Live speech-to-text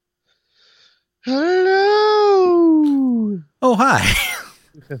Hello. Oh, hi.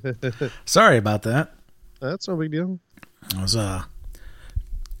 Sorry about that. That's no big deal. I was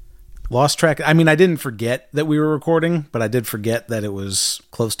lost track. I mean, I didn't forget that we were recording, but I did forget that it was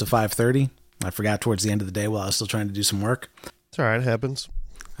close to 5:30. I forgot towards the end of the day while I was still trying to do some work. It's all right. It happens.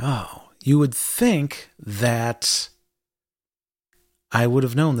 Oh, you would think that I would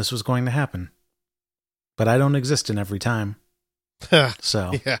have known this was going to happen, but I don't exist in every time.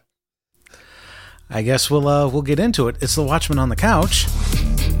 So Yeah. I guess we'll get into it. It's the Watchman on the Couch.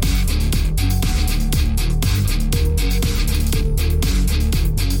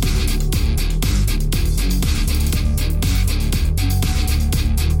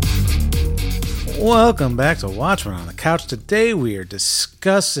 Welcome back to Watchman on the Couch. Today we are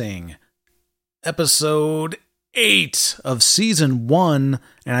discussing episode 8 of season 1,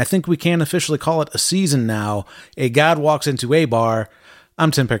 and I think we can officially call it a season now. A God Walks Into a Bar.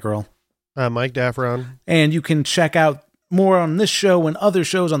 I'm Tim Pickerel. Mike Daffron. And you can check out more on this show and other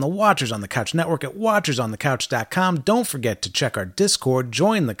shows on the Watchers on the Couch network at watchersonthecouch.com. Don't forget to check our Discord,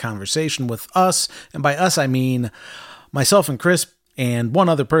 join the conversation with us, and by us I mean myself and Chris, and one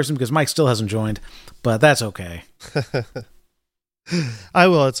other person because Mike still hasn't joined, but that's okay. I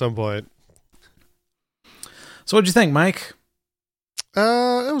will at some point. So what'd you think, Mike?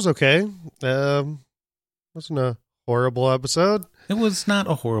 It was okay. Wasn't a horrible episode. It was not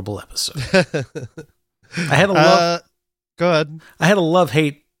a horrible episode. I had a love. Go ahead. I had a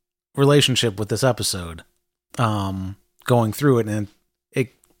love-hate relationship with this episode. Going through it, and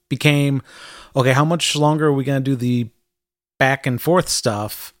it became okay. How much longer are we going to do the back and forth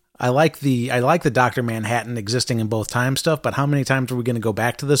stuff? I like the Dr. Manhattan existing in both time stuff, but how many times are we going to go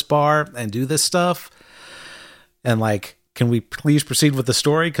back to this bar and do this stuff? And like, can we please proceed with the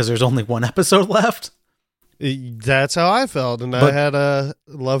story? Because there's only one episode left. That's how I felt, and I had a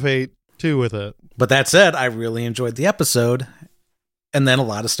love-hate too with it. But that said, I really enjoyed the episode, and then a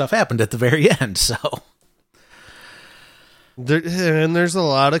lot of stuff happened at the very end, so. There's a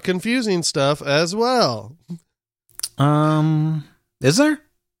lot of confusing stuff as well. Is there?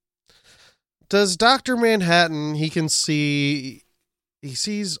 Does Dr. Manhattan, he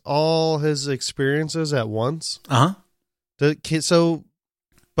sees all his experiences at once? Uh-huh.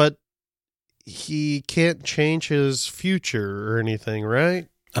 But he can't change his future or anything, right?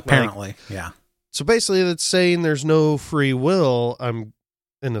 Apparently, yeah. So basically that's saying there's no free will,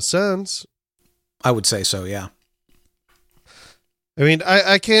 in a sense. I would say so, yeah. I mean,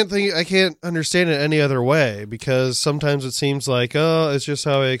 I can't understand it any other way, because sometimes it seems like, oh, it's just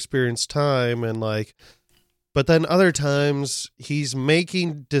how I experience time, and like, but then other times he's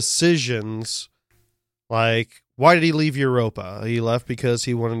making decisions like, why did he leave Europa? He left because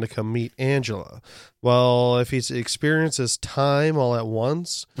he wanted to come meet Angela. Well, if he experiences time all at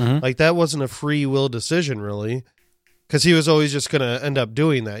once, like that wasn't a free will decision, really. Because he was always just going to end up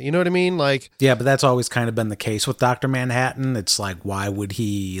doing that. You know what I mean? Like, yeah, but that's always kind of been the case with Dr. Manhattan. It's like, why would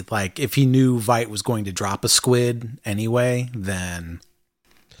he, like, if he knew Veidt was going to drop a squid anyway, then.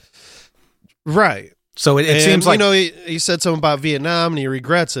 Right. So it seems like. You know, he said something about Vietnam and he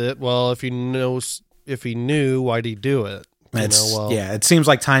regrets it. Well, if he knew, why'd he do it? Yeah, it seems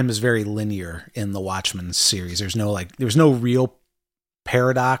like time is very linear in the Watchmen series. There's no real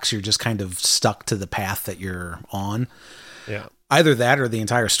paradox. You're just kind of stuck to the path that you're on. Yeah. Either that or the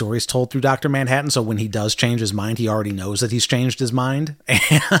entire story is told through Dr. Manhattan, so when he does change his mind, he already knows that he's changed his mind.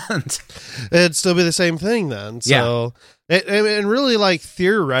 And it'd still be the same thing then. So, yeah. And really, like,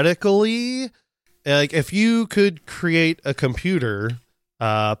 theoretically, like, if you could create a computer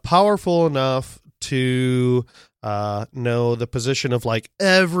powerful enough to know the position of, like,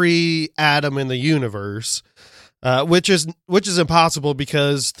 every atom in the universe, which is impossible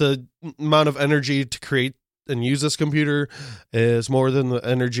because the amount of energy to create and use this computer is more than the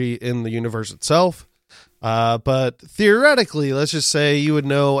energy in the universe itself. But theoretically, let's just say you would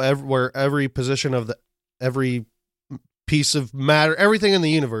know where every position of every piece of matter, everything in the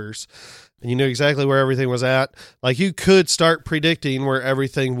universe, and you knew exactly where everything was at. Like, you could start predicting where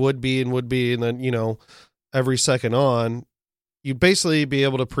everything would be, and then, you know, every second on, you'd basically be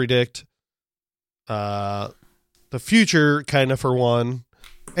able to predict the future, kind of, for one,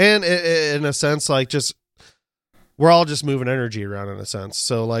 and in a sense, like, just we're all just moving energy around in a sense.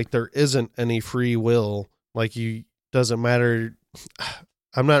 So, like, there isn't any free will. Like, doesn't matter.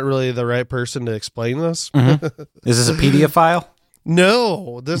 I'm not really the right person to explain this. Mm-hmm. Is this a PDF file?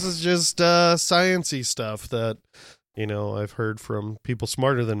 No, this is just science-y stuff that, you know, I've heard from people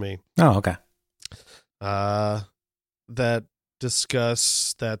smarter than me. Oh, okay. That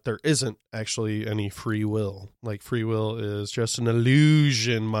discuss that there isn't actually any free will. Like, free will is just an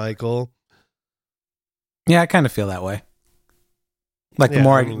illusion, Michael. Yeah, I kind of feel that way. Like the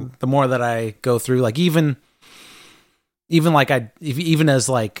more that I go through, like even as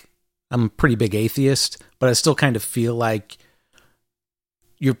like I'm a pretty big atheist, but I still kind of feel like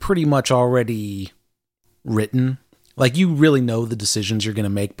you're pretty much already written. Like you really know the decisions you're going to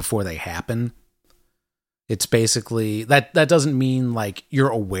make before they happen. It's basically that doesn't mean like you're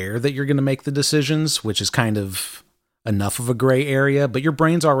aware that you're going to make the decisions, which is kind of enough of a gray area, but your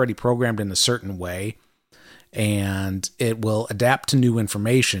brain's already programmed in a certain way and it will adapt to new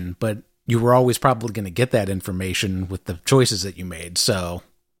information, but you were always probably going to get that information with the choices that you made. So,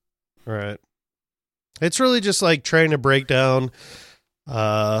 right. It's really just like trying to break down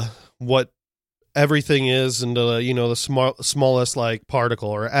what everything is into the smallest like particle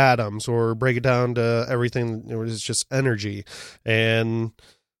or atoms, or break it down to everything is just energy. And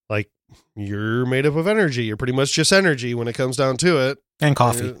like you're made up of energy. You're pretty much just energy when it comes down to it. And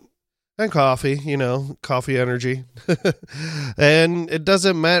coffee. And coffee, coffee energy. And it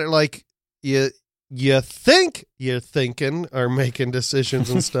doesn't matter, like you think you're thinking or making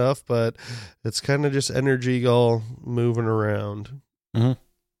decisions and stuff, but it's kind of just energy all moving around. Mm-hmm.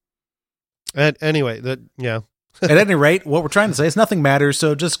 And anyway, At any rate, what we're trying to say is nothing matters,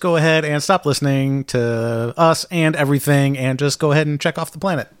 so just go ahead and stop listening to us and everything, and just go ahead and check off the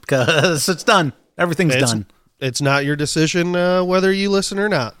planet, because it's done. Everything's done. It's not your decision whether you listen or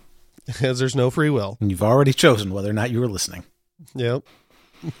not, because there's no free will. And you've already chosen whether or not you were listening. Yep.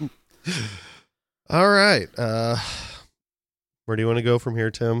 All right. Where do you want to go from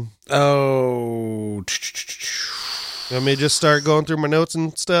here, Tim? Oh. Let me just start going through my notes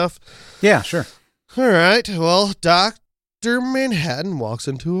and stuff. Yeah, sure. All right. Well, Dr. Manhattan walks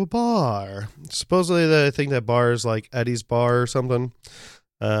into a bar. Supposedly, I think that bar is like Eddie's Bar or something.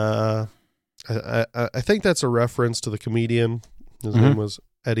 I think that's a reference to the comedian. His name was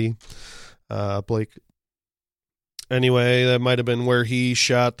Eddie Blake. Anyway, that might have been where he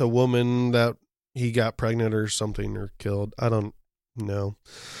shot the woman that he got pregnant or something, or killed. I don't know.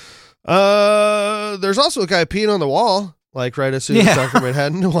 There's also a guy peeing on the wall, like right as soon as Dr.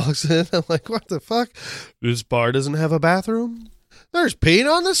 Manhattan walks in. I'm like, what the fuck? This bar doesn't have a bathroom? There's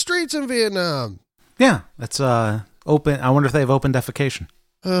peeing on the streets in Vietnam. Yeah, that's open. I wonder if they have open defecation.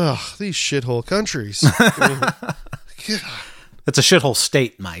 Ugh, these shithole countries. It's a shithole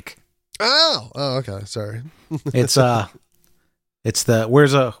state, Mike. Oh, okay. Sorry. It's where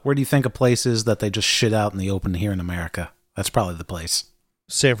do you think a place is that they just shit out in the open here in America? That's probably the place.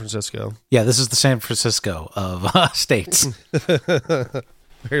 San Francisco. Yeah, this is the San Francisco of states.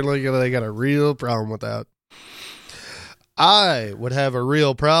 Apparently they got a real problem with that. I would have a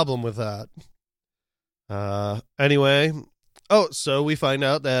real problem with that. Anyway. Oh, so we find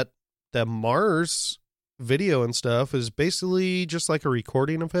out that Mars video and stuff is basically just like a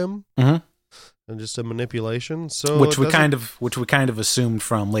recording of him. Mm-hmm. And just a manipulation. So which we kind of assumed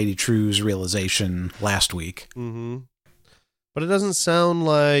from Lady True's realization last week. Mm-hmm. But it doesn't sound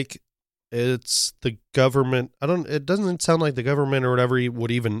like it's the government. It doesn't sound like the government or whatever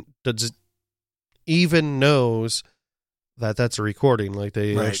would even knows that that's a recording. Like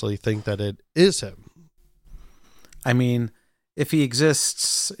they actually think that it is him. I mean, if he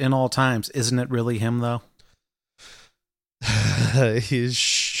exists in all times, isn't it really him though? He's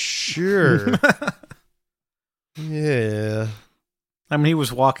sure. Yeah. I mean, he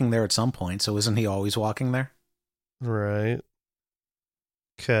was walking there at some point, so isn't he always walking there? Right.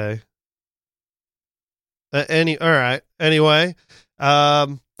 Okay. All right. Anyway,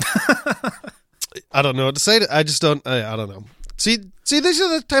 I don't know what to say. I don't know. See, these are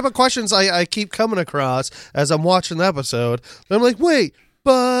the type of questions I keep coming across as I'm watching the episode. And I'm like, wait,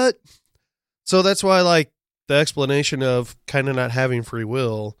 but... So that's why, like, the explanation of kind of not having free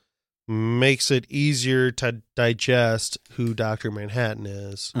will makes it easier to digest who Dr. Manhattan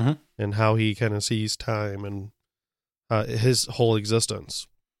is and how he kind of sees time and his whole existence.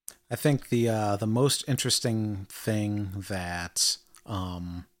 I think the most interesting thing that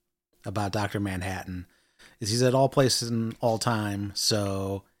about Dr. Manhattan is he's at all places in all time,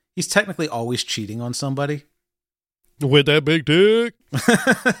 so he's technically always cheating on somebody. With that big dick.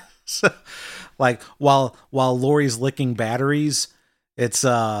 So, like, while Lori's licking batteries, it's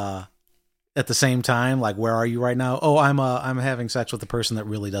at the same time, like, where are you right now? Oh, I'm having sex with the person that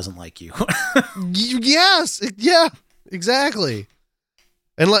really doesn't like you. Yes. Yeah, exactly.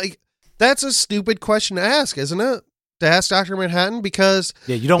 And like, that's a stupid question to ask, isn't it? To ask Dr. Manhattan, because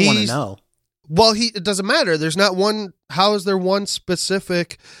you don't want to know. Well, it doesn't matter. There's not one. How is there one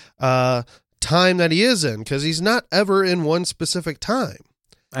specific time that he is in? Because he's not ever in one specific time.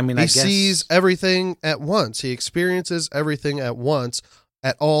 I mean, he sees everything at once. He experiences everything at once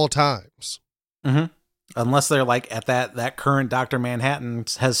at all times. Mm-hmm. Unless they're like at that current Dr. Manhattan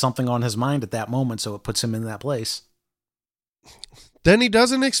has something on his mind at that moment, so it puts him in that place. Then he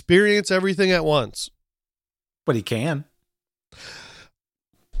doesn't experience everything at once. But he can.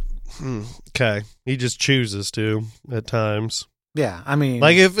 Okay. He just chooses to at times. Yeah, I mean...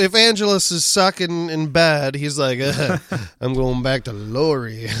 Like, if Angelus is sucking in bed, he's like, I'm going back to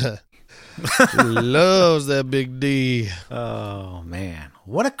Lori. Loves that big D. Oh, man.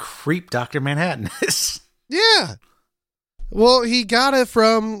 What a creep Dr. Manhattan is. Yeah. Well, he got it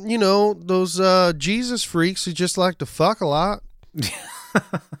from, those Jesus freaks who just like to fuck a lot.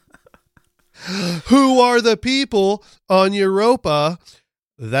 Who are the people on Europa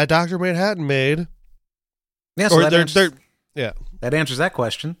that Dr. Manhattan made? Yeah, so yeah. That answers that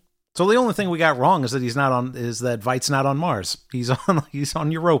question. So the only thing we got wrong is that that Veight's not on Mars. He's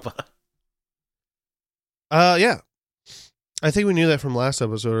on Europa. Yeah. I think we knew that from last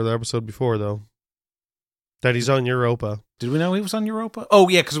episode or the episode before, though. That he's on Europa. Did we know he was on Europa? Oh,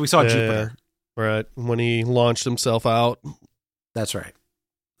 yeah, because we saw Jupiter. Yeah. Right. When he launched himself out. That's right.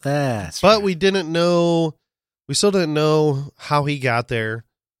 But we still didn't know how he got there,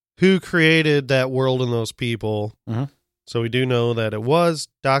 who created that world and those people. Mm-hmm. So we do know that it was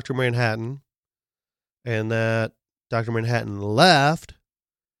Dr. Manhattan, and that Dr. Manhattan left,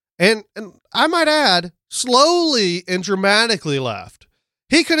 and I might add, slowly and dramatically left.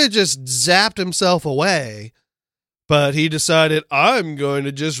 He could have just zapped himself away, but he decided, I'm going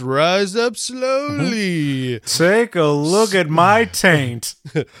to just rise up slowly. Take a look at my taint.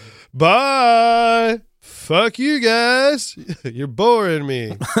 Bye. Fuck you guys. You're boring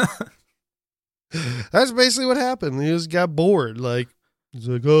me. That's basically what happened. He just got bored. Like, he's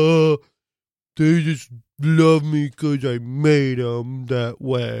like, oh, they just love me because I made them that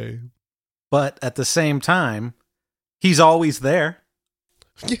way. But at the same time, he's always there.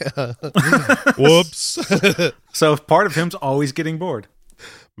 Yeah. Whoops. So part of him's always getting bored.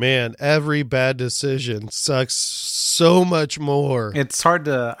 Man, every bad decision sucks so much more.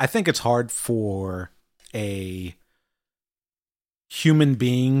 I think it's hard for a human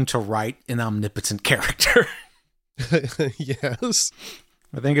being to write an omnipotent character. Yes.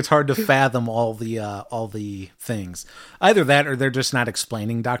 I think it's hard to fathom all the things. Either that or they're just not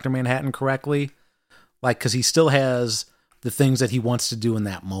explaining Dr. Manhattan correctly. Like, because he still has the things that he wants to do in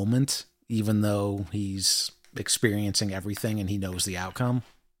that moment, even though he's experiencing everything and he knows the outcome.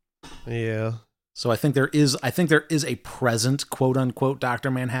 Yeah. So I think there is a present quote unquote Dr.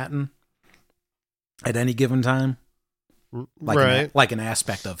 Manhattan at any given time. Like like an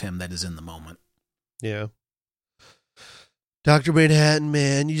aspect of him that is in the moment. Yeah. Dr. Manhattan,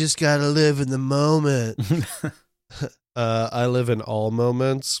 man, you just gotta live in the moment. I live in all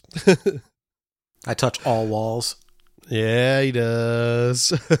moments. I touch all walls. Yeah, he does.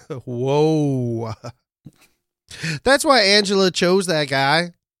 Whoa. That's why Angela chose that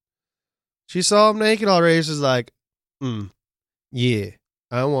guy. She saw him naked already. She's like, yeah,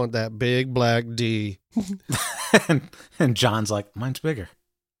 I want that big black D. and John's like, mine's bigger.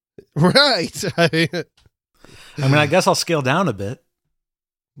 Right. I mean, I guess I'll scale down a bit.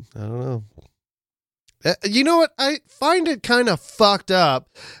 I don't know. You know what? I find it kind of fucked up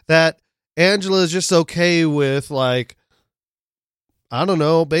that Angela is just okay with, like, I don't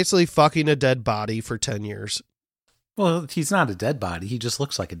know, basically fucking a dead body for 10 years. Well, he's not a dead body. He just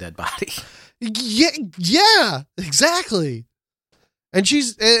looks like a dead body. Yeah, exactly. And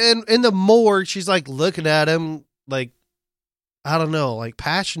she's in the morgue, she's like looking at him like, I don't know, like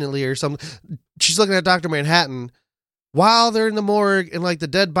passionately or something. She's looking at Dr. Manhattan while they're in the morgue and like the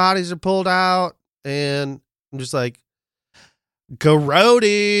dead bodies are pulled out. And I'm just like,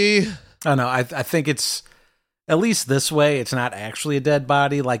 Garrody. Oh no, I think it's, at least this way, it's not actually a dead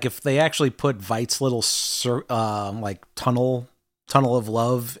body. Like if they actually put Veight's little like tunnel of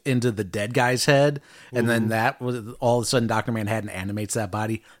love into the dead guy's head, and then that was all of a sudden Dr. Manhattan animates that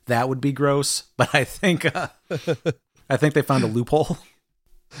body, that would be gross. But I think they found a loophole.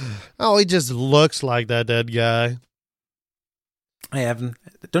 Oh, he just looks like that dead guy.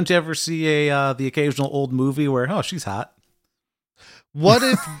 Don't you ever see the occasional old movie where she's hot? What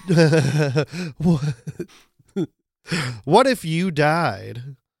if what if you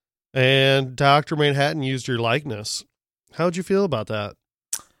died and Dr. Manhattan used your likeness? How'd you feel about that?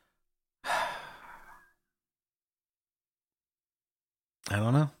 I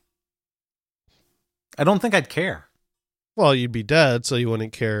don't know. I don't think I'd care. Well, you'd be dead, so you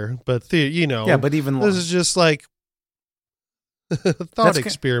wouldn't care. But yeah, but even this is just like a thought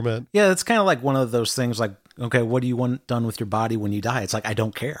experiment. Yeah, it's kind of like one of those things. Like, okay, what do you want done with your body when you die? It's like, I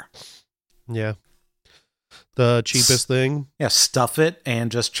don't care. Yeah. the cheapest thing. Yeah, stuff it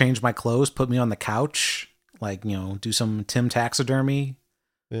and just change my clothes, put me on the couch, like, do some Tim taxidermy,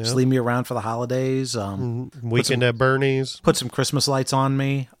 just leave me around for the holidays. Weekend at Bernie's. Put some Christmas lights on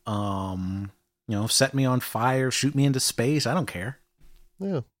me. Set me on fire, shoot me into space. I don't care.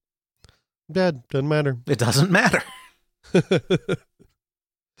 Yeah. Dead. Doesn't matter. It doesn't matter.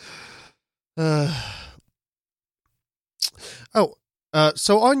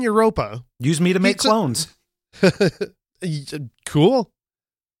 So on Europa, use me to make clones. Cool.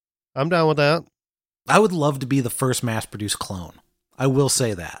 I'm down with that. I would love to be the first mass-produced clone. I will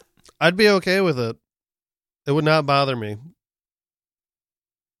say that. I'd be okay with it. It would not bother me.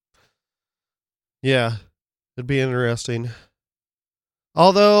 Yeah, it'd be interesting.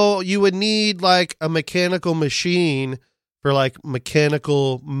 Although you would need like a mechanical machine for like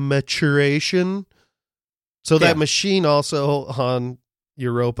mechanical maturation. So that machine also on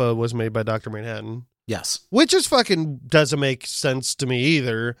Europa was made by Dr. Manhattan. Yes. Which is fucking doesn't make sense to me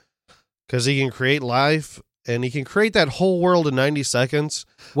either. Because he can create life and he can create that whole world in 90 seconds.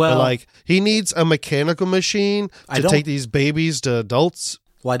 Well, but like he needs a mechanical machine to take these babies to adults.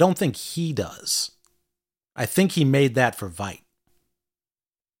 Well, I don't think he does. I think he made that for Veidt.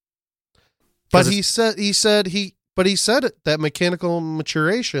 But he said it, that mechanical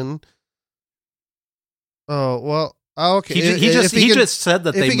maturation. Oh, well, okay. He just said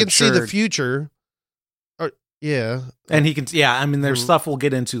that if they he can matured. see the future. Yeah. And he can, I mean, there's stuff we'll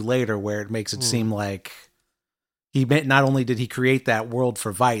get into later where it makes it seem like not only did he create that world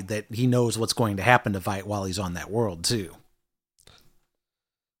for Veidt, that he knows what's going to happen to Veidt while he's on that world too.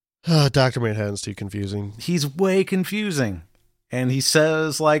 Dr. Manhattan's too confusing. He's way confusing. And he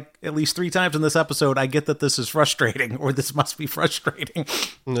says, like, at least 3 times in this episode, I get that this is frustrating, or this must be frustrating.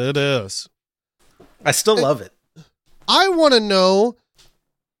 It is. I still love it. I want to know,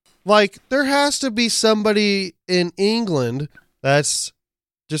 like, there has to be somebody in England that's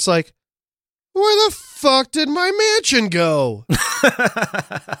just like, where the fuck did my mansion go?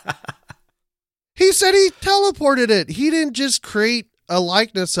 He said he teleported it. He didn't just create a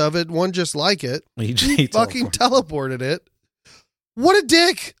likeness of it, one just like it. He fucking teleported it. What a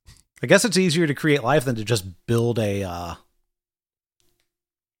dick. I guess it's easier to create life than to just build a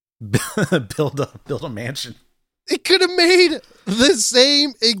build a mansion. It could have made the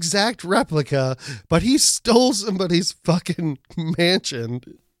same exact replica, but he stole somebody's fucking mansion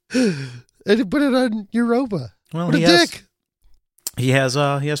and put it on Europa. Well, what a dick. He has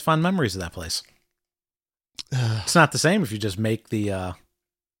fond memories of that place. It's not the same if you just make the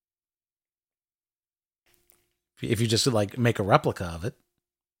if you just like make a replica of it.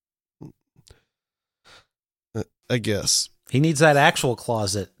 I guess. He needs that actual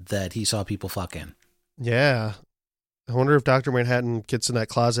closet that he saw people fuck in. Yeah. I wonder if Dr. Manhattan gets in that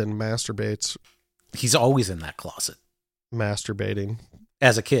closet and masturbates. He's always in that closet. Masturbating.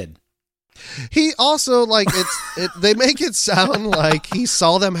 As a kid. He also, like, they make it sound like he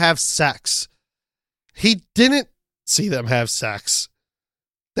saw them have sex. He didn't see them have sex.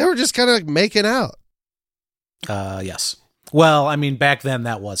 They were just kind of like making out. Yes. Well, I mean, back then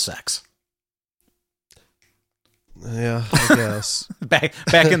that was sex. Yeah, I guess. back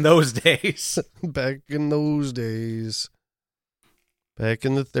in those days. Back in those days. Back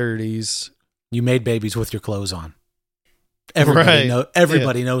in the 30s. You made babies with your clothes on. Everybody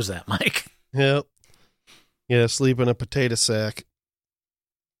knows that, Mike. Yep. Yeah, sleep in a potato sack.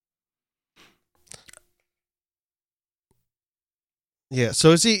 Yeah,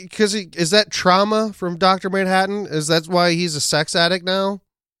 so is that trauma from Dr. Manhattan? Is that why he's a sex addict now?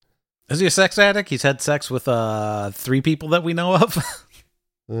 Is he a sex addict? He's had sex with 3 people that we know of.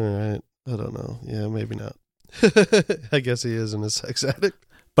 All right. I don't know. Yeah, maybe not. I guess he isn't a sex addict.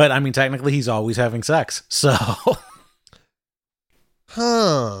 But I mean, technically he's always having sex. So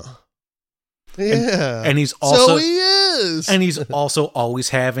huh. Yeah. And he's also so he is. And he's also always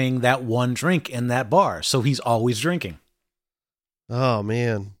having that one drink in that bar. So he's always drinking. Oh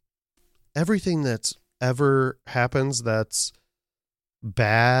man. Everything that's ever happens that's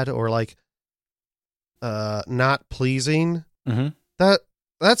bad or like not pleasing,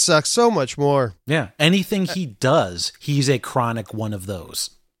 that sucks so much more. Yeah. Anything he does, he's a chronic one of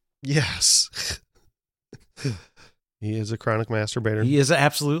those. Yes. He is a chronic masturbator. He is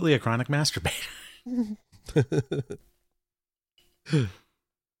absolutely a chronic masturbator.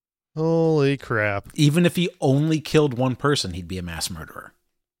 Holy crap. Even if he only killed one person, he'd be a mass murderer.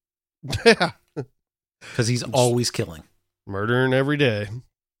 Yeah. Because he's always killing. Murdering every day.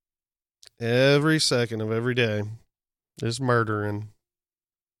 Every second of every day. Just murdering.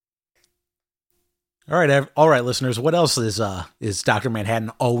 All right, listeners. What else is Dr.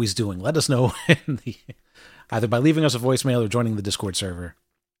 Manhattan always doing? Let us know in the either by leaving us a voicemail or joining the Discord server.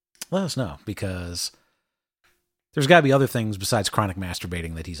 Let us know, because there's got to be other things besides chronic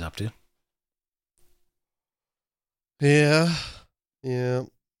masturbating that he's up to. Yeah. I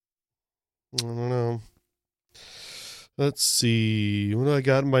don't know. Let's see. What do I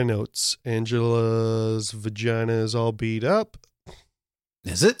got in my notes? Angela's vagina is all beat up.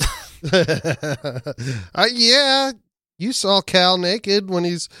 Is it? Yeah. You saw Cal naked when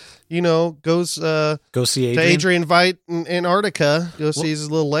he's, goes go see Adrian. To Adrian Veidt in Antarctica. Go see his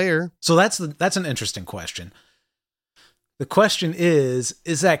little lair. So that's an interesting question. The question is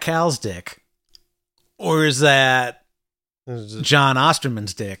that Cal's dick, or is that John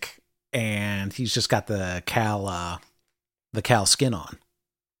Osterman's dick, and he's just got the Cal skin on?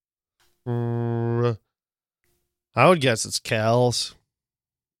 I would guess it's Cal's.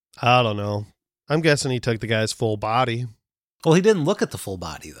 I don't know. I'm guessing he took the guy's full body. Well, he didn't look at the full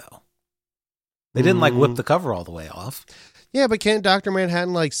body, though. They didn't, whip the cover all the way off. Yeah, but can't Dr.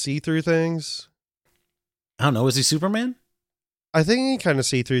 Manhattan, see through things? I don't know. Is he Superman? I think he kind of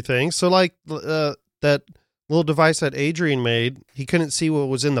see through things. So, that little device that Adrian made, he couldn't see what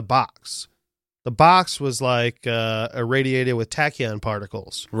was in the box. The box was, irradiated with tachyon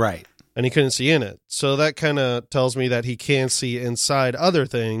particles. Right. And he couldn't see in it. So that kind of tells me that he can see inside other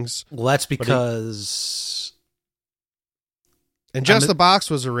things. Well, that's because... And just the box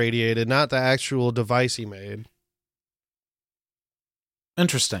was irradiated, not the actual device he made.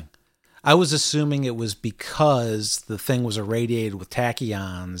 Interesting. I was assuming it was because the thing was irradiated with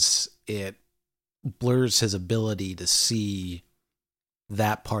tachyons, it blurs his ability to see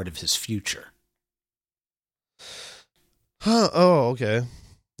that part of his future. Huh. Oh, okay.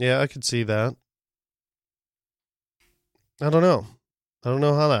 Yeah, I could see that. I don't know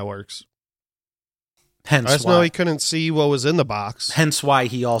how that works. Hence I just know he couldn't see what was in the box. Hence why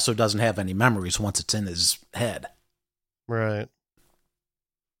he also doesn't have any memories once it's in his head. Right.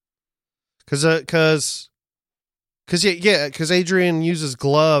 Because Adrian uses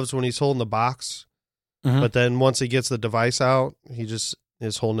gloves when he's holding the box. Mm-hmm. But then once he gets the device out, he just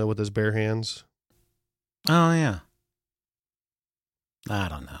is holding it with his bare hands. Oh, yeah. I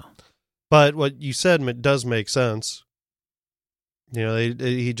don't know. But what you said does make sense.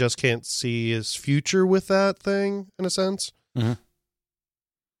 He just can't see his future with that thing, in a sense. Mm-hmm.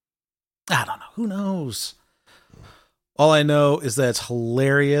 I don't know. Who knows? All I know is that it's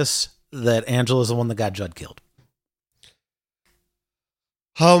hilarious that Angela's the one that got Judd killed.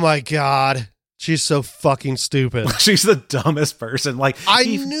 Oh, my God. She's so fucking stupid. She's the dumbest person. I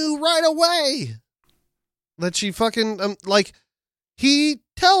knew right away that she fucking, he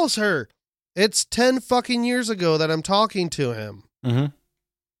tells her it's 10 fucking years ago that I'm talking to him. Mm-hmm.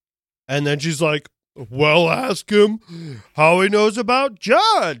 And then she's like, well, ask him how he knows about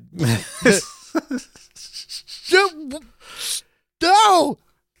Judd. No,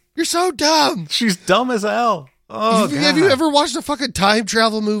 you're so dumb. She's dumb as hell. Oh, God. Have you ever watched a fucking time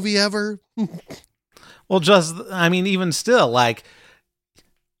travel movie ever? Well, even still,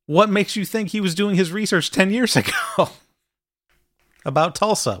 what makes you think he was doing his research 10 years ago about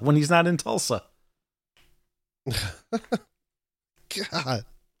Tulsa when he's not in Tulsa? God.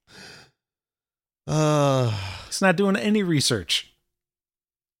 He's not doing any research.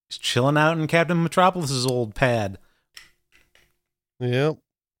 He's chilling out in Captain Metropolis's old pad. Yep.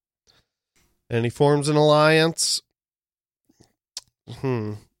 And he forms an alliance.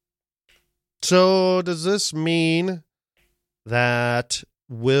 So does this mean that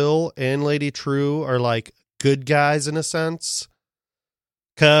Will and Lady True are good guys in a sense?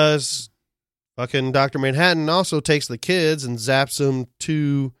 Because fucking Dr. Manhattan also takes the kids and zaps them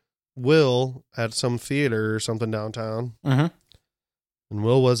to Will at some theater or something downtown. Mm-hmm. And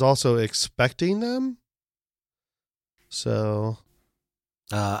Will was also expecting them. So...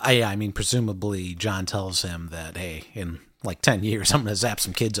 presumably John tells him that, hey, in 10 years, I'm going to zap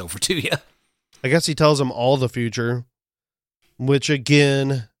some kids over to you. I guess he tells him all the future, which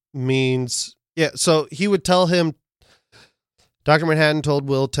again means, so he would tell him, Dr. Manhattan told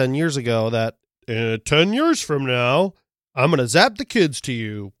Will 10 years ago that 10 years from now, I'm going to zap the kids to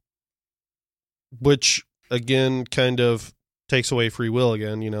you, which again kind of takes away free will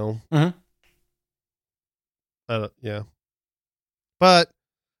again, Mm-hmm. Yeah. But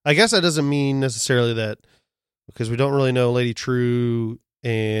I guess that doesn't mean necessarily that, because we don't really know Lady True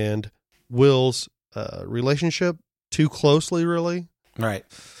and Will's relationship too closely, really. Right.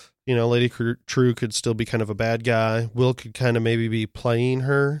 Lady True could still be kind of a bad guy. Will could kind of maybe be playing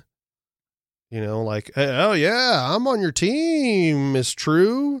her. Hey, oh yeah, I'm on your team, Miss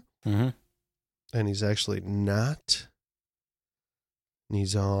True. Mm-hmm. And he's actually not.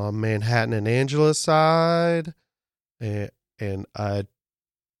 he's on Manhattan and Angela's side, and I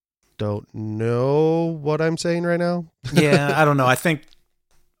don't know what I'm saying right now. Yeah, I don't know.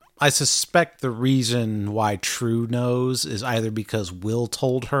 I suspect the reason why True knows is either because Will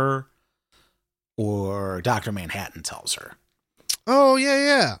told her or Dr. Manhattan tells her. Oh,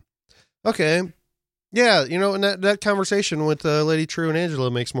 yeah. Okay. Yeah, and that conversation with Lady True and Angela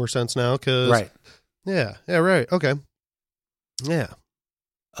makes more sense now. Right. Yeah, right. Okay. Yeah.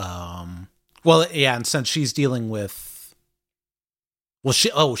 Well, yeah, and since she's dealing with...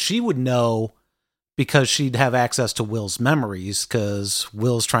 Well, she would know because she'd have access to Will's memories because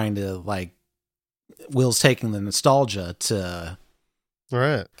Will's taking the nostalgia to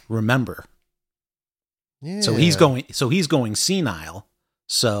remember. Yeah. So he's going senile.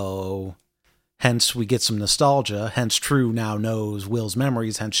 So hence we get some nostalgia. Hence True now knows Will's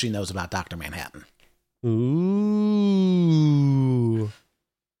memories. Hence she knows about Dr. Manhattan. Ooh.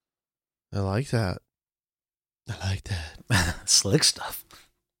 I like that. Slick stuff.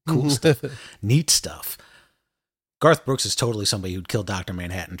 Cool stuff. Neat stuff. Garth Brooks is totally somebody who'd kill Dr.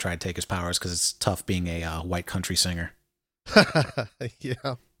 Manhattan and try to take his powers because it's tough being a white country singer.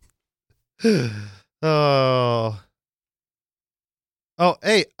 Yeah. Oh,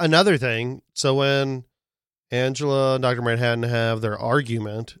 hey, another thing. So when Angela and Dr. Manhattan have their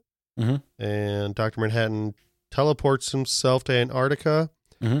argument, and Dr. Manhattan teleports himself to Antarctica,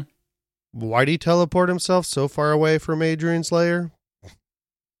 why'd he teleport himself so far away from Adrian's lair?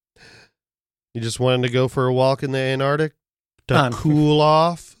 He just wanted to go for a walk in the Antarctic to cool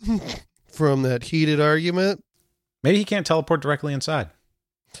off from that heated argument. Maybe he can't teleport directly inside.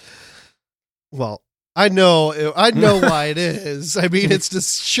 Well, I know why it is. I mean, it's to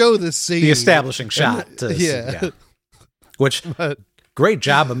show the scene. The establishing shot. Yeah. Which, great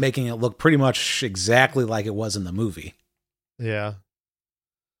job of making it look pretty much exactly like it was in the movie. Yeah.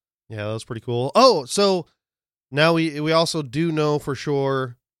 Yeah, that was pretty cool. Oh, so now we also do know for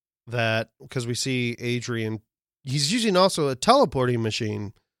sure that, because we see Adrian, he's using also a teleporting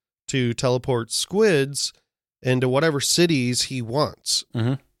machine to teleport squids into whatever cities he wants.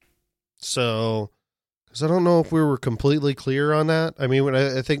 So, because I don't know if we were completely clear on that. I mean,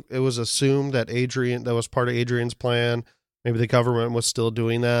 I think it was assumed that that was part of Adrian's plan. Maybe the government was still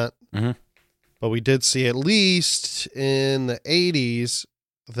doing that. But we did see, at least in the 80s,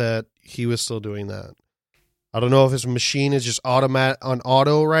 that he was still doing that. I don't know if his machine is just on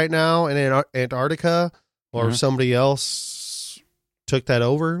auto right now in Antarctica, or if somebody else took that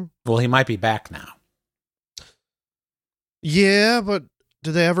over. Well, he might be back now. Yeah, but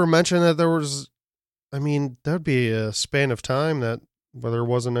did they ever mention that there was... I mean, that would be a span of time that where there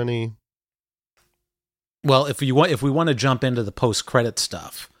wasn't any... Well, if we want to jump into the post-credit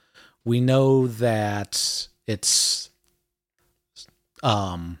stuff, we know that it's...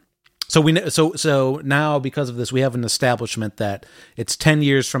 So now, because of this, we have an establishment that it's 10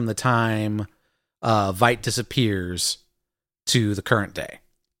 years from the time Veidt disappears to the current day.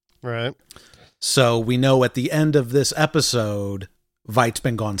 Right. So we know at the end of this episode, Veidt's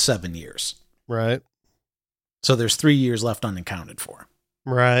been gone 7 years. Right. So there's 3 years left unaccounted for.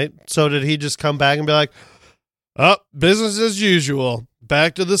 Right. So did he just come back and be like, oh, business as usual,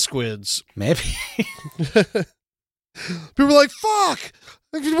 back to the squids? Maybe. People were like, fuck,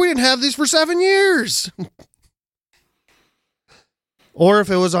 we didn't have these for 7 years. Or if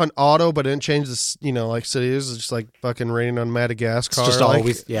it was on auto, but didn't change this, like cities, it's just like fucking raining on Madagascar. It's just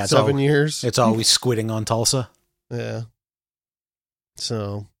always, 7 years. It's always squidding on Tulsa. Yeah.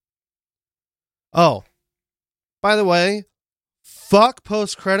 So. Oh, by the way, fuck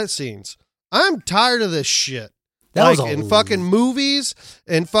post-credit scenes. I'm tired of this shit. In fucking movies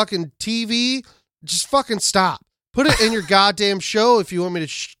and fucking TV, just fucking stop. Put it in your goddamn show if you want me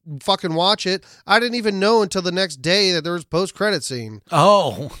to fucking watch it. I didn't even know until the next day that there was a post-credit scene.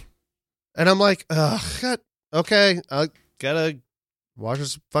 Oh. And I'm like, ugh, God, okay, I gotta watch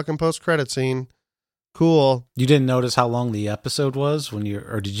this fucking post-credit scene. Cool. You didn't notice how long the episode was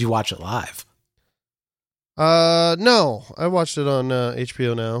or did you watch it live? No, I watched it on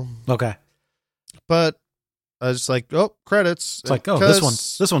HBO now. Okay. But I was like, oh, credits. It's like, oh, this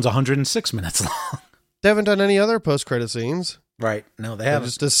one's 106 minutes long. They haven't done any other post-credit scenes. Right. No, they haven't.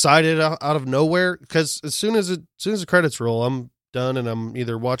 Just decided out of nowhere, because as soon as the credits roll, I'm done and I'm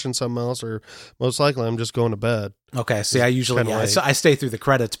either watching something else or most likely I'm just going to bed. Okay. See, I usually I stay through the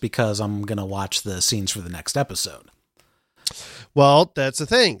credits because I'm going to watch the scenes for the next episode. Well, that's the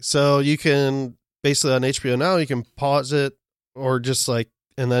thing. So you can basically on HBO now, you can pause it or just and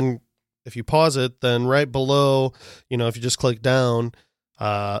then if you pause it, then right below, if you just click down,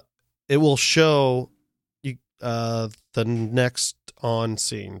 it will show the next on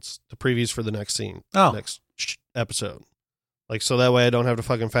scenes, the previews for the next scene, next episode. Like, so that way I don't have to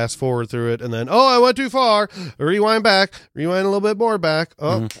fucking fast forward through it and then, I went too far. Rewind back, rewind a little bit more back.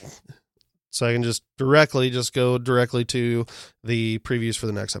 So I can just go directly to the previews for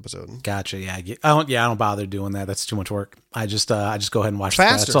the next episode. Gotcha. Yeah. I don't bother doing that. That's too much work. I just go ahead and watch the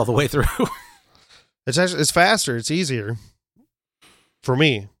credits all the way through. It's faster. It's easier for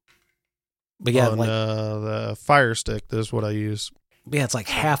me. But yeah, on the Fire Stick, this is what I use. Yeah, it's like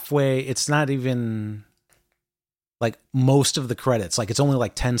halfway. It's not even like most of the credits. Like, it's only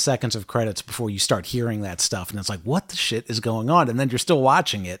like 10 seconds of credits before you start hearing that stuff. And it's like, what the shit is going on? And then you're still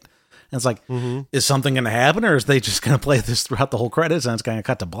watching it. And it's like, is something going to happen? Or is they just going to play this throughout the whole credits and it's going to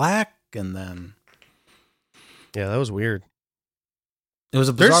cut to black? And then. Yeah, that was weird. It was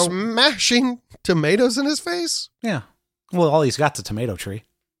a bizarre. They're smashing tomatoes in his face? Yeah. Well, all he's got's a tomato tree.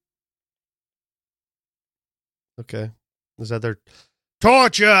 Okay. Is that their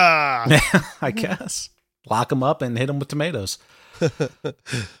torture? I guess. Lock him up and hit him with tomatoes.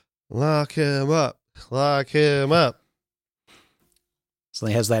 Lock him up. Lock him up. So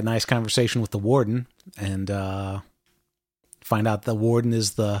he has that nice conversation with the warden and find out the warden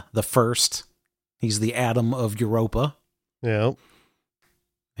is the first. He's the Adam of Europa. Yeah.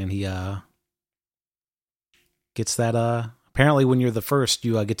 And he gets that apparently when you're the first,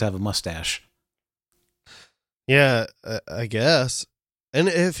 you get to have a mustache. Yeah, I guess. And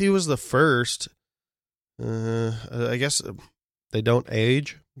if he was the first, I guess they don't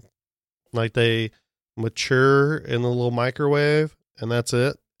age. Like, they mature in the little microwave, and that's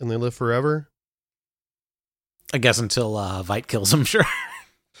it. And they live forever. I guess until Vite kills him, sure.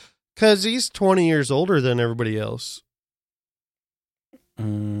 Because he's 20 years older than everybody else.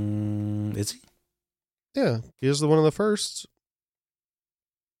 Is he? Yeah, he was one of the firsts.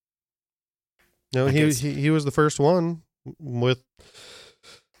 No, he was the first one with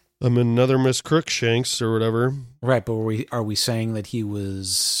another Miss Crookshanks or whatever. Right, but are we saying that he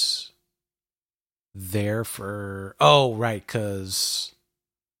was there for? Oh, right, because.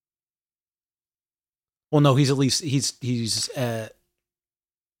 Well, no, he's at least he's. Where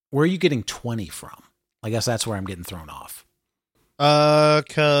are you getting 20 from? I guess that's where I'm getting thrown off.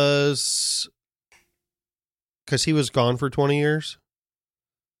 Because he was gone for 20 years.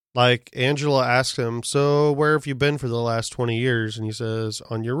 Like, Angela asked him, so where have you been for the last 20 years? And he says,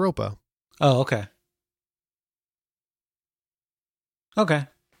 on Europa. Oh, okay. Okay.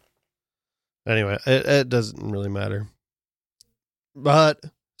 Anyway, it doesn't really matter. But,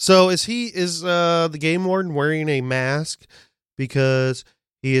 so is the game warden wearing a mask because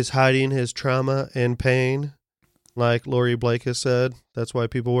he is hiding his trauma and pain? Like Laurie Blake has said, that's why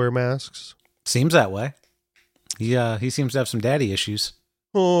people wear masks. Seems that way. He seems to have some daddy issues.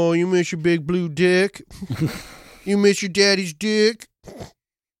 Oh, you miss your big blue dick. You miss your daddy's dick.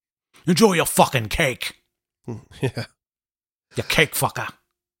 Enjoy your fucking cake. Yeah. You cake fucker.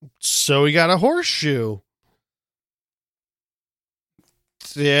 So he got a horseshoe.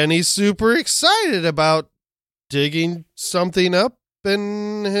 And he's super excited about digging something up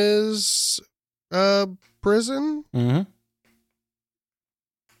in his prison. Mm-hmm.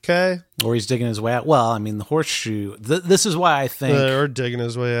 Okay. Or he's digging his way out. Well, I mean, the horseshoe. This is why I think. Or digging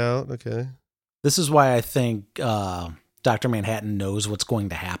his way out. Okay. This is why I think Dr. Manhattan knows what's going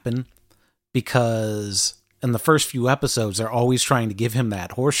to happen. Because in the first few episodes, they're always trying to give him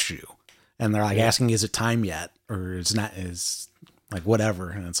that horseshoe. And they're like asking, is it time yet? Or it's not, is like whatever.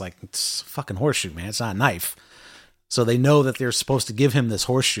 And it's like, it's a fucking horseshoe, man. It's not a knife. So they know that they're supposed to give him this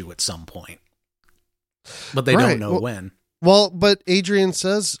horseshoe at some point. But they don't know when. Well, but Adrian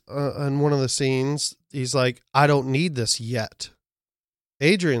says in one of the scenes, he's like, I don't need this yet.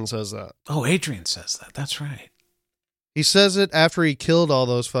 Adrian says that. Oh, Adrian says that. That's right. He says it after he killed all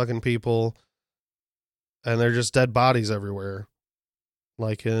those fucking people and they're just dead bodies everywhere.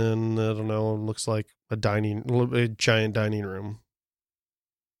 Like in, I don't know, looks like a giant dining room.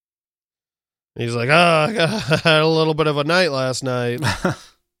 He's like, I had a little bit of a night last night.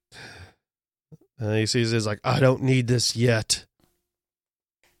 And he sees it's like, I don't need this yet.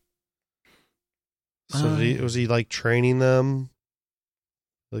 So was he like training them?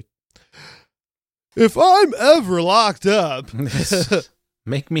 Like, if I'm ever locked up,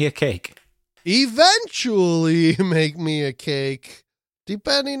 make me a cake. Eventually make me a cake,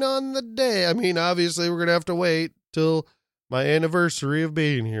 depending on the day. I mean, obviously we're going to have to wait till my anniversary of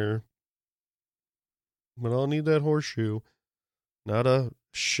being here. But I'll need that horseshoe, not a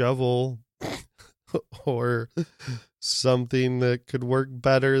shovel. Or something that could work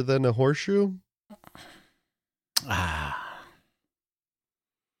better than a horseshoe?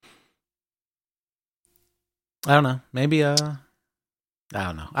 I don't know. Maybe, I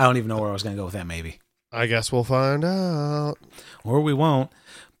don't know. I don't even know where I was going to go with that, maybe. I guess we'll find out. Or we won't.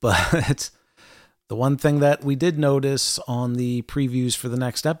 But the one thing that we did notice on the previews for the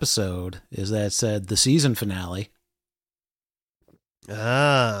next episode is that it said the season finale.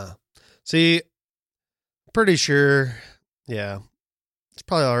 See, pretty sure, yeah. It's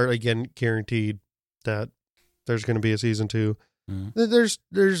probably already guaranteed that there's going to be a season 2.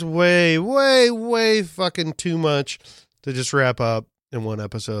 There's way fucking too much to just wrap up in one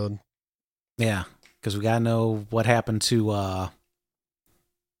episode. Yeah, because we gotta know what happened to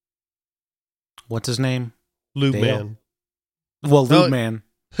what's his name? Lube Man. Well, Lube Man.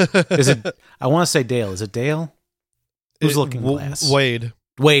 Is it? I want to say Dale. Is it Dale? Who's Looking Glass? Wade.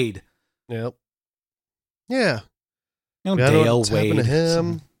 Yep. Yeah. You know, Dale, what's Wade. Happened to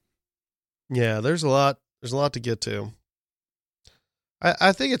him. Yeah, there's a lot to get to.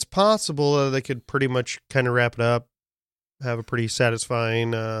 I think it's possible that they could pretty much kind of wrap it up, have a pretty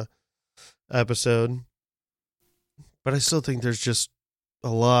satisfying episode. But I still think there's just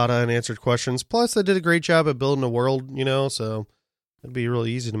a lot of unanswered questions. Plus, they did a great job at building a world, so it'd be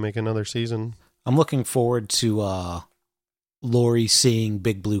really easy to make another season. I'm looking forward to Lori seeing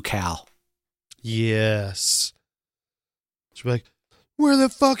Big Blue Cal. Yes. She'll be like, where the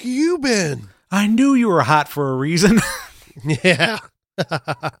fuck you been? I knew you were hot for a reason. Yeah.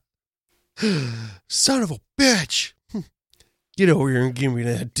 Son of a bitch. Get over here and give me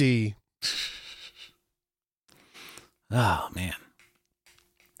that D. Oh, man.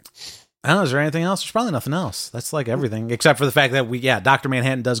 I don't know. Is there anything else? There's probably nothing else. That's like everything, except for the fact that Dr.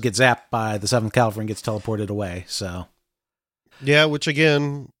 Manhattan does get zapped by the 7th Cavalry and gets teleported away. So, yeah, which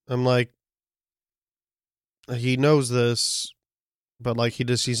again, I'm like, he knows this, but like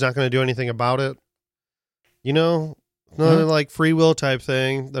he's not going to do anything about it. Not like free will type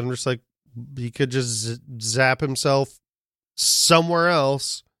thing. That I'm just like, he could just zap himself somewhere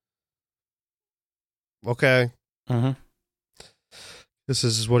else. Okay. Mm-hmm. This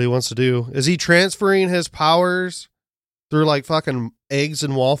is what he wants to do. Is he transferring his powers through like fucking eggs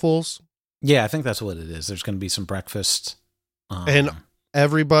and waffles? Yeah, I think that's what it is. There's going to be some breakfast. And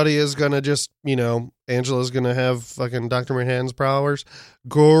everybody is going to just, Angela's going to have fucking Dr. Manhattan's powers.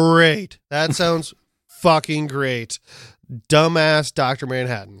 Great. That sounds fucking great. Dumbass Dr.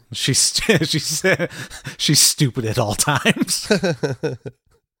 Manhattan. She's stupid at all times.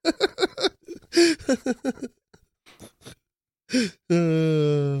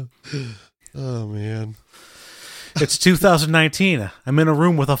 Oh man. It's 2019. I'm in a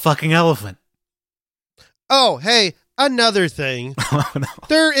room with a fucking elephant. Oh, hey, another thing. Oh, no.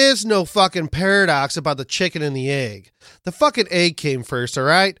 There is no fucking paradox about the chicken and the egg. The fucking egg came first, all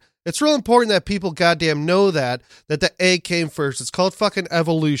right? It's real important that people goddamn know that the egg came first. It's called fucking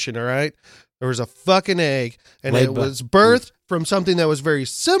evolution, all right? There was a fucking egg, and it was birthed from something that was very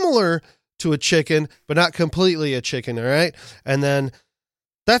similar to a chicken, but not completely a chicken, all right? And then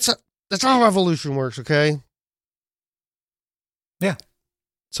that's how evolution works, okay? Yeah.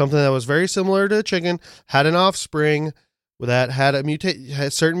 Something that was very similar to a chicken had an offspring that had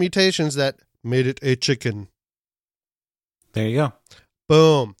had certain mutations that made it a chicken. There you go.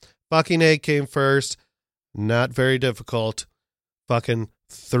 Boom. Fucking egg came first. Not very difficult. Fucking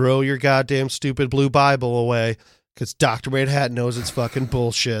throw your goddamn stupid blue Bible away, because Dr. Manhattan knows it's fucking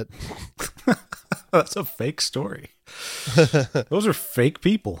bullshit. That's a fake story. Those are fake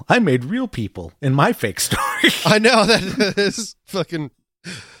people. I made real people in my fake story. I know, that is fucking...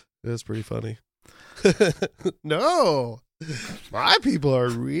 That's pretty funny. No. My people are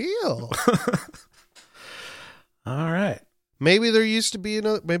real. All right. Maybe there used to be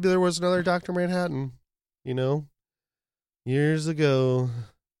maybe there was another Dr. Manhattan, years ago.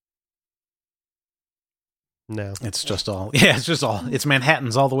 No. It's it's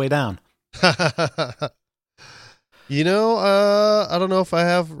Manhattan's all the way down. I don't know if I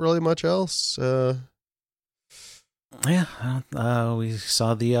have really much else. Yeah,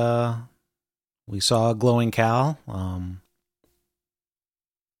 we saw Glowing Cal, and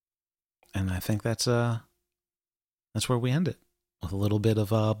I think that's where we end it, with a little bit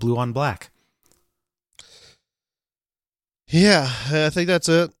of blue on black. Yeah, I think that's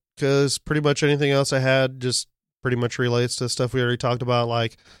it, because pretty much anything else I had just pretty much relates to stuff we already talked about,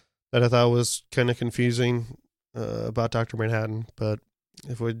 like that I thought was kind of confusing about Dr. Manhattan. But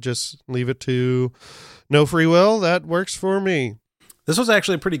if we just leave it to no free will, that works for me. This was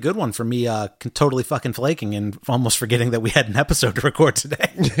actually a pretty good one for me, totally fucking flaking and almost forgetting that we had an episode to record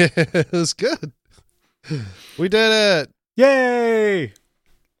today. It was good. We did it. Yay!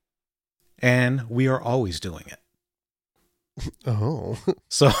 And we are always doing it. Oh.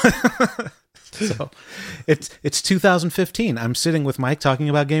 So So it's 2015. I'm sitting with Mike talking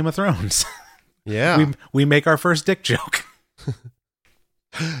about Game of Thrones. Yeah. We make our first dick joke.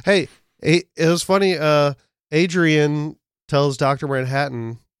 Hey, it was funny. Adrian tells Dr.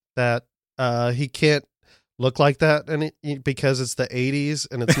 Manhattan that he can't look like that because it's the 80s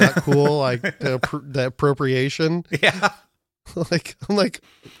and it's not cool, like the appropriation. Yeah. I'm like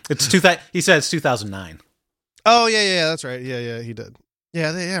it's he said it's 2009. Oh yeah, that's right. Yeah, he did.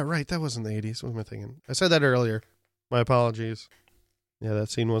 Yeah, right. That wasn't the 80s. What am I thinking? I said that earlier. My apologies. Yeah, that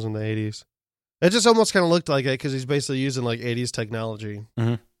scene wasn't the 80s. It just almost kind of looked like it because he's basically using like 80s technology.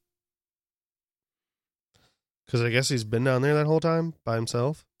 Mm-hmm. Because I guess he's been down there that whole time by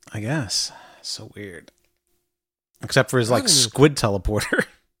himself. I guess. So weird. Except for his squid teleporter.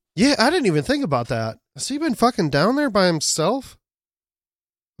 Yeah, I didn't even think about that. Has he been fucking down there by himself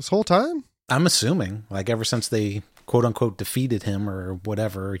this whole time? I'm assuming, like ever since they quote unquote defeated him or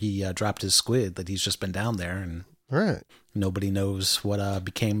whatever, he dropped his squid, that he's just been down there and right. Nobody knows what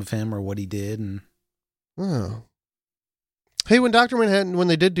became of him or what he did. And hey, when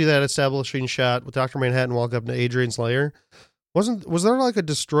they did do that establishing shot with Dr. Manhattan walk up to Adrian's lair, was there like a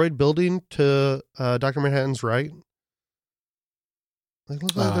destroyed building to Dr. Manhattan's right? Like,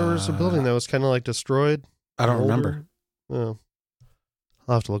 looked like there was a building that was kind of like destroyed. I don't remember. Oh,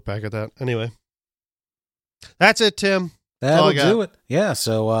 I'll have to look back at that. Anyway, that's it, Tim. That'll do it. Yeah,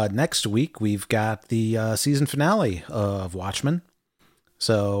 so next week we've got the season finale of Watchmen.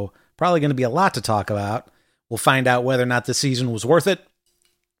 So probably going to be a lot to talk about. We'll find out whether or not the season was worth it.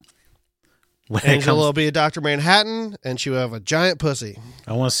 Angela will be a Dr. Manhattan, and she will have a giant pussy.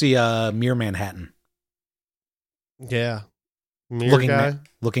 I want to see Mere Manhattan. Yeah. Mirror guy?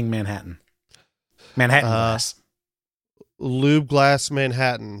 Looking Manhattan. Manhattan glass. Lube glass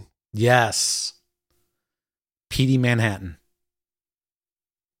Manhattan. Yes. Petey Manhattan.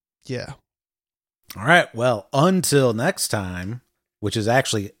 Yeah. All right. Well, until next time, which is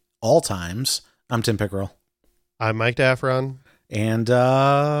actually all times, I'm Tim Pickerel. I'm Mike Daffron. And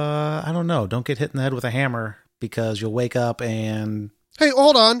I don't know. Don't get hit in the head with a hammer because you'll wake up and... Hey,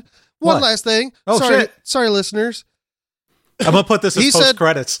 hold on. One last thing. Oh, shit. Sorry, listeners. I'm going to put this as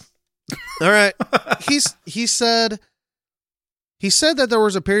post-credits. All right. He said that there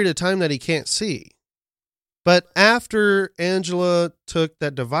was a period of time that he can't see. But after Angela took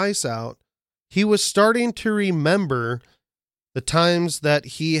that device out, he was starting to remember the times that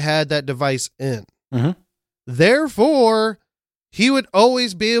he had that device in. Mm-hmm. Therefore, he would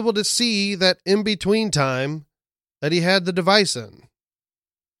always be able to see that in-between time that he had the device in.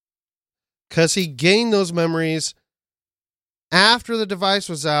 Because he gained those memories after the device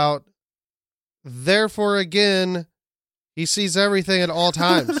was out. Therefore, again, he sees everything at all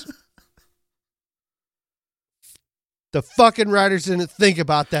times. The fucking writers didn't think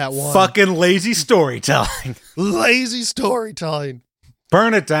about that one. Fucking lazy storytelling. Lazy storytelling.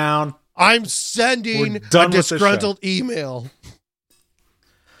 Burn it down. I'm sending a disgruntled email.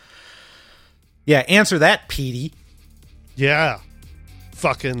 Yeah, answer that, Petey. Yeah.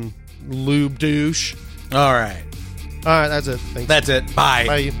 Fucking lube douche. All right. All right, that's it. Thanks. That's it. Bye.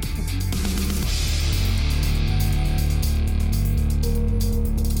 Bye.